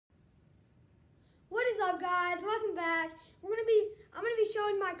up, guys? Welcome back. I'm gonna be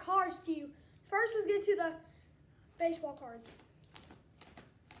showing my cards to you. First, let's get to the baseball cards.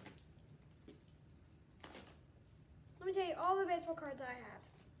 Let me tell you all the baseball cards I have.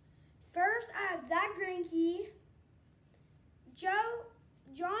 First, I have Zack Greinke, John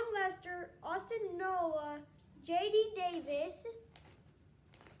Lester, Austin Nola, J.D. Davis,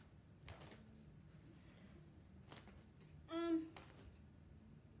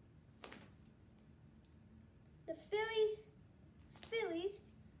 the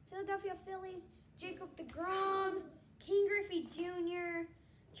Philadelphia Phillies, Jacob deGrom, King Griffey Jr.,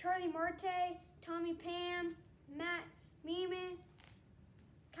 Charlie Marte, Tommy Pham, Matt Beeman,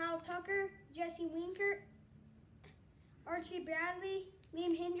 Kyle Tucker, Jesse Winker, Archie Bradley,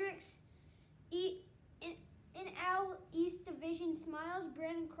 Liam Hendricks, NL East Division Smiles,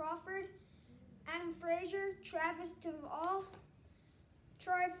 Brandon Crawford, Adam Frazier, Travis Duvall,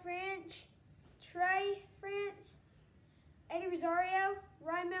 Trey France, Eddie Rosario,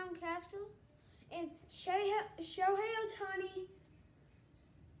 Ryan Mountcastle, and Shohei Ohtani,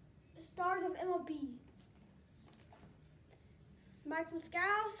 stars of MLB. Mike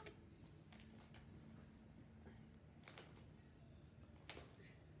Moustakas,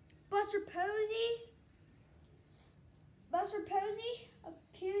 Buster Posey,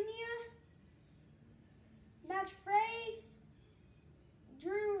 Acuna, Max Fried,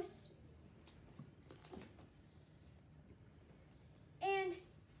 Drew, and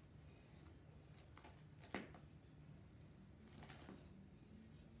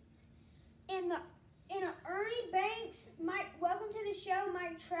Ernie Banks. Welcome to the show,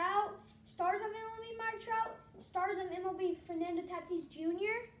 Mike Trout. Stars of MLB, Mike Trout. Stars of MLB, Fernando Tatis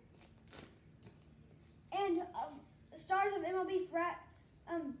Jr. And stars of MLB,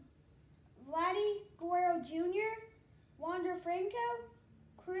 Vladdy Guerrero Jr., Wander Franco,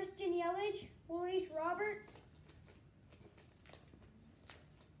 Christian Yelich, Luis Roberts,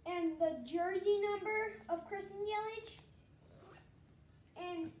 and the jersey number of Christian Yelich.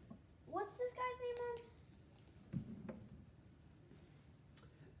 And what's this guy's name on?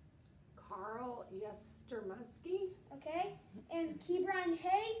 Carl Yastrzemski. Okay. And Ke'Bryan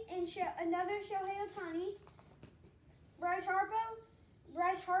Hayes and another Shohei Ohtani. Bryce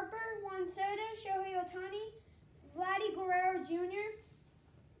Harper, Juan Soto, Shohei Ohtani, Vladdy Guerrero Jr.,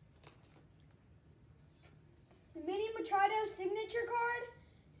 the Manny Machado signature card,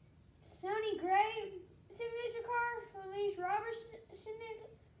 Sonny Gray signature card, Luis Roberts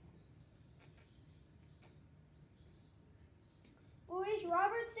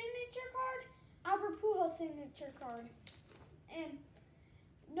signature card, Albert Pujols signature card, and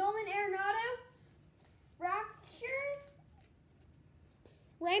Nolan Arenado fractured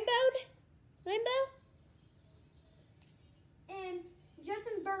rainbow, and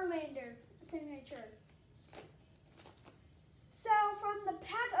Justin Verlander signature. So from the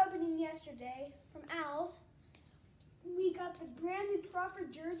pack opening yesterday from Al's, we got the Brandon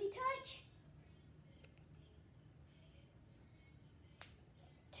Crawford jersey touch,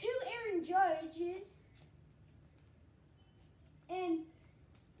 2 Aaron Judges, and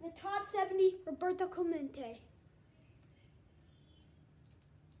the top 70 Roberto Clemente.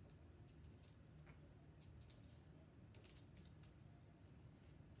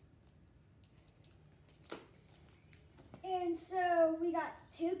 And so we got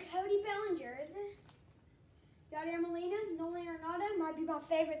 2 Cody Bellingers, Yadier Molina, Nolan Arenado, might be my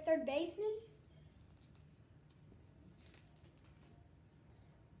favorite third baseman,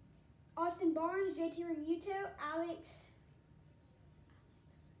 Austin Barnes, JT Realmuto, Alex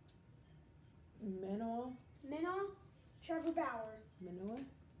Manoah, Trevor Bauer,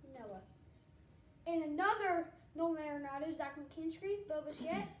 Noah, and another Nolan Arenado, Zach McKinstry, Bo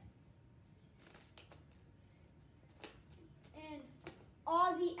Bichette, and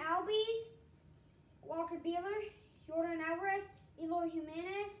Ozzie Albies, Walker Buehler, Jordan Alvarez, Eloy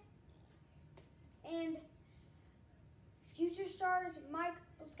Jimenez, and future stars Mike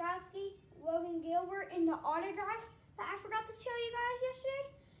Moustakas, Logan Gilbert, and the autograph that I forgot to show you guys yesterday,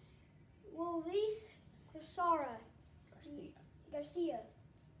 Luis Garcia.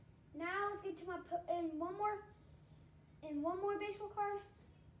 Now let's get to my one more baseball card,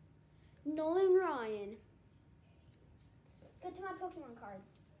 Nolan Ryan. Let's get to my Pokemon cards.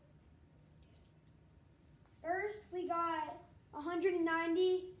 First, we got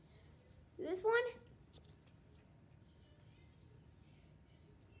 190. This one,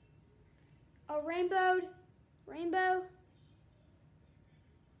 a rainbow,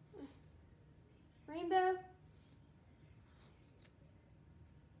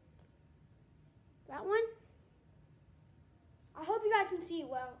 that one. I hope you you guys can see it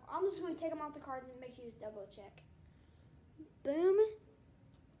well. I'm just going to take them off the card and make you double check. Boom.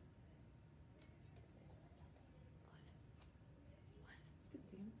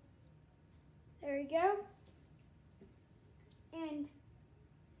 There you go. And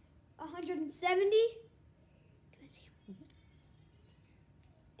 170. Can I see him?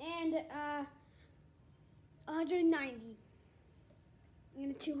 And 190.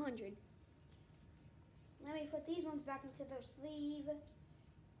 And a 200. Let me put these ones back into their sleeve.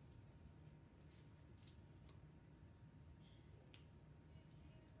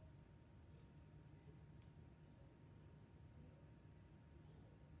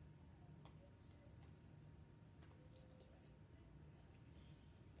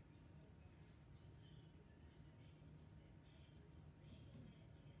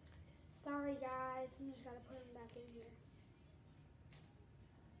 Sorry guys, I'm just gotta put them back in here.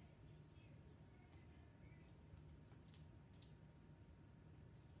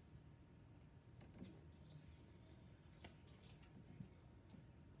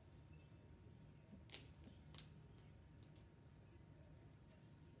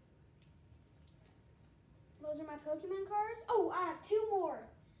 Those are my Pokemon cards. Oh, I have two more.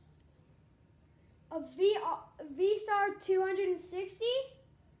 A V-Star 260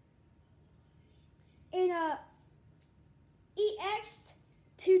 and a EX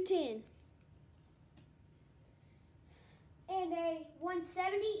 210 and a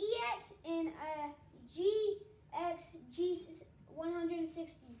 170 EX and a GX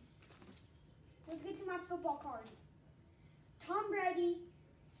G160. Let's get to my football cards. Tom Brady,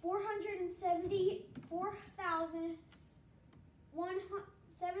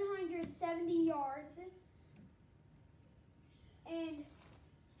 474,770 yards, and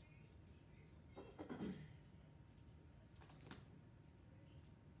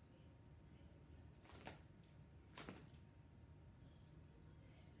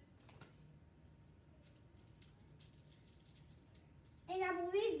I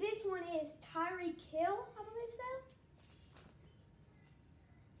believe this one is Tyreek Hill, I believe so.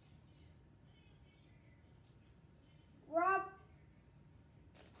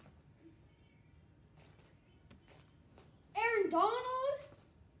 Aaron Donald.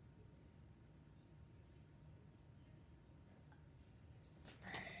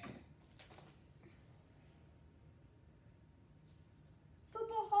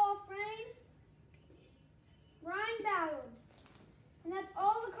 Football Hall of Fame. Ryan Bowles. And that's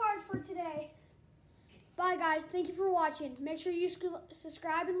all the cards for today. Bye guys. Thank you for watching. Make sure you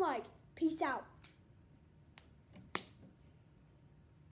subscribe and like. Peace out.